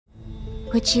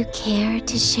Would you care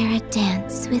to share a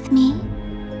dance with me?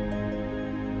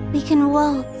 We can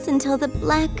waltz until the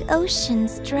black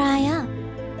oceans dry up,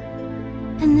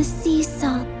 and the sea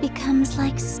salt becomes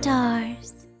like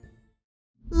stars.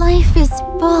 Life is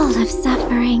full of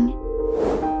suffering.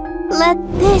 Let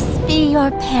this be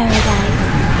your paradise.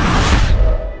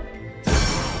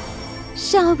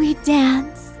 Shall we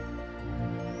dance?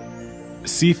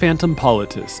 Sea Phantom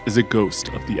Politis is a ghost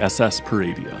of the SS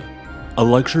Paradia, a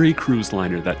luxury cruise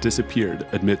liner that disappeared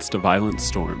amidst a violent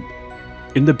storm.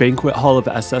 In the banquet hall of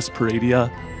SS Paradia,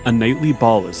 a nightly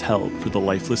ball is held for the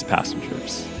lifeless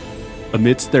passengers.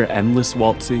 Amidst their endless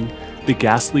waltzing, the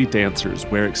ghastly dancers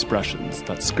wear expressions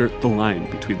that skirt the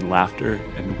line between laughter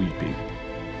and weeping.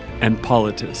 And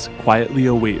Politis quietly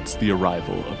awaits the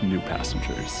arrival of new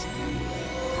passengers.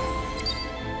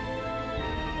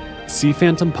 Sea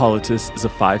Phantom Politis is a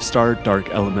 5-star Dark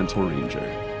Elemental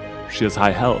Ranger. She has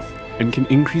high health and can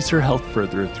increase her health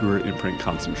further through her imprint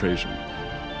concentration.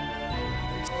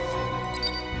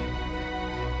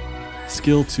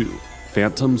 Skill 2,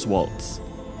 Phantom's Waltz.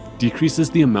 Decreases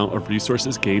the amount of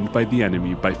resources gained by the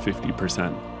enemy by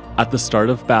 50%. At the start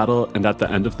of battle and at the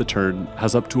end of the turn,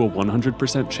 has up to a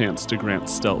 100% chance to grant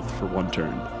stealth for 1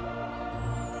 turn.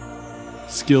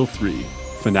 Skill 3,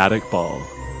 Fanatic Ball.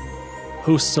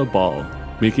 Hosts a ball,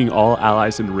 making all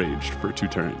allies enraged for 2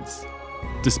 turns.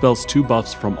 Dispels 2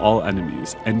 buffs from all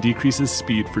enemies and decreases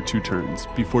speed for 2 turns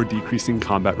before decreasing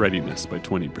combat readiness by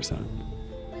 20%.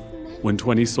 When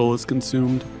 20 soul is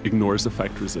consumed, ignores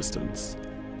effect resistance.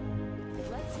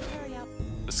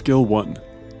 Skill 1,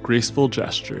 Graceful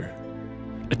Gesture.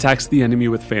 Attacks the enemy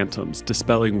with phantoms,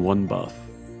 dispelling 1 buff.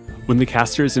 When the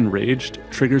caster is enraged,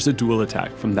 triggers a dual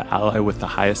attack from the ally with the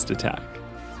highest attack.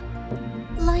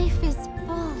 Life is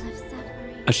full of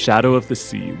suffering. A shadow of the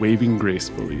sea waving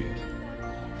gracefully.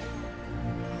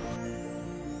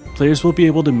 Players will be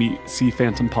able to meet Sea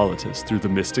Phantom Politis through the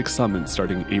Mystic Summon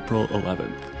starting April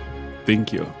 11th.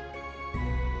 Thank you.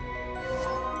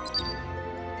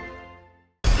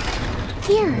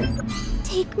 Here,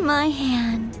 take my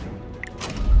hand.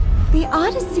 The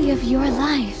odyssey of your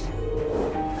life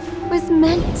was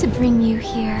meant to bring you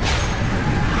here.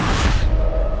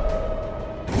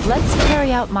 Let's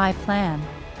carry out my plan.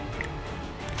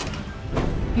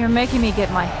 You're making me get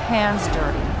my hands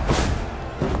dirty.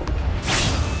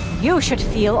 You should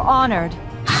feel honored.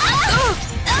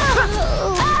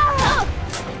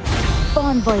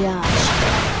 Bon voyage.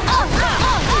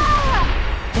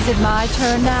 Is it my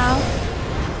turn now?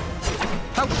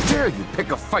 How dare you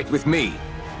pick a fight with me?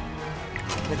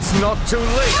 It's not too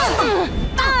late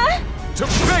to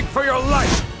beg for your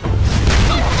life!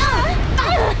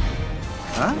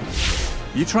 Huh?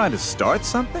 You trying to start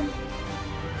something?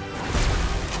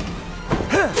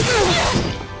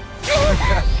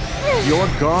 Your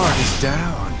guard is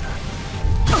down.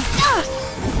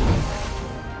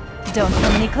 Don't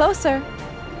come any closer.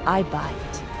 I bite.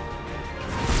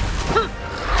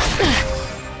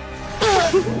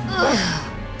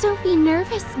 Don't be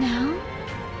nervous now.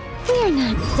 We're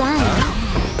not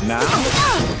done. Now?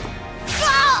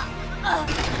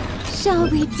 Shall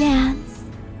we dance?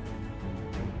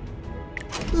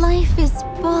 Life is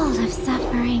full of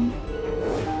suffering.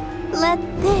 Let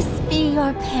this be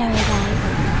your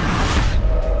paradise.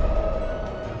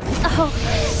 Oh,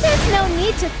 there's no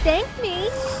need to thank me.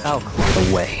 I'll clear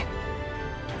the way.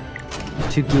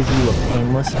 To give you a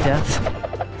painless death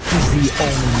is the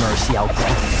only mercy I'll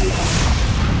grant.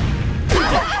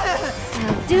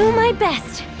 I'll do my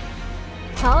best.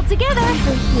 All together.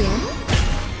 For here.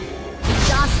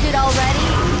 Exhausted already?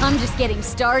 I'm just getting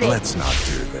started. Let's not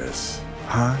do this.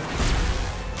 Huh?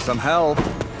 Some help.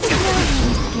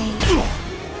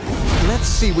 Let's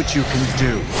see what you can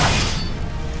do.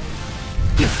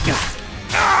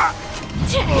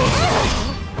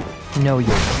 Know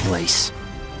your place.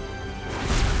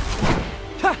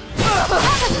 I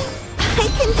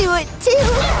can do it too.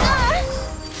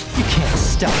 You can't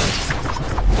stop it.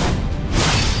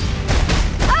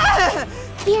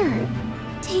 Here,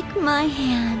 take my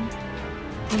hand.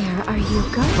 Where are you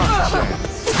going?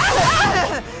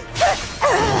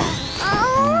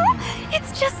 Oh,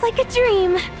 it's just like a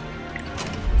dream.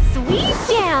 Sweet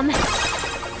jam.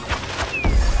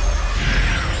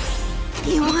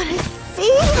 You want to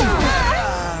see?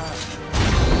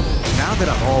 Now that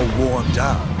I'm all warmed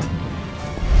up,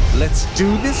 let's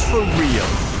do this for real.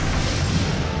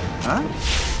 Huh?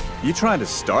 You trying to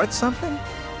start something?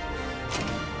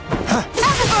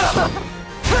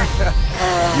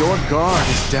 Your guard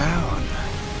is down.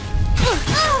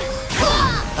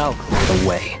 I'll clear the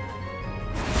way.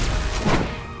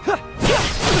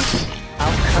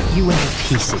 I'll cut you into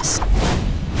pieces.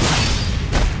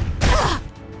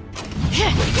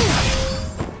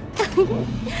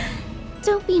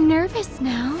 Don't be nervous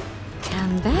now.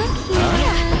 Come back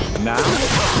here.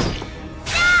 Now?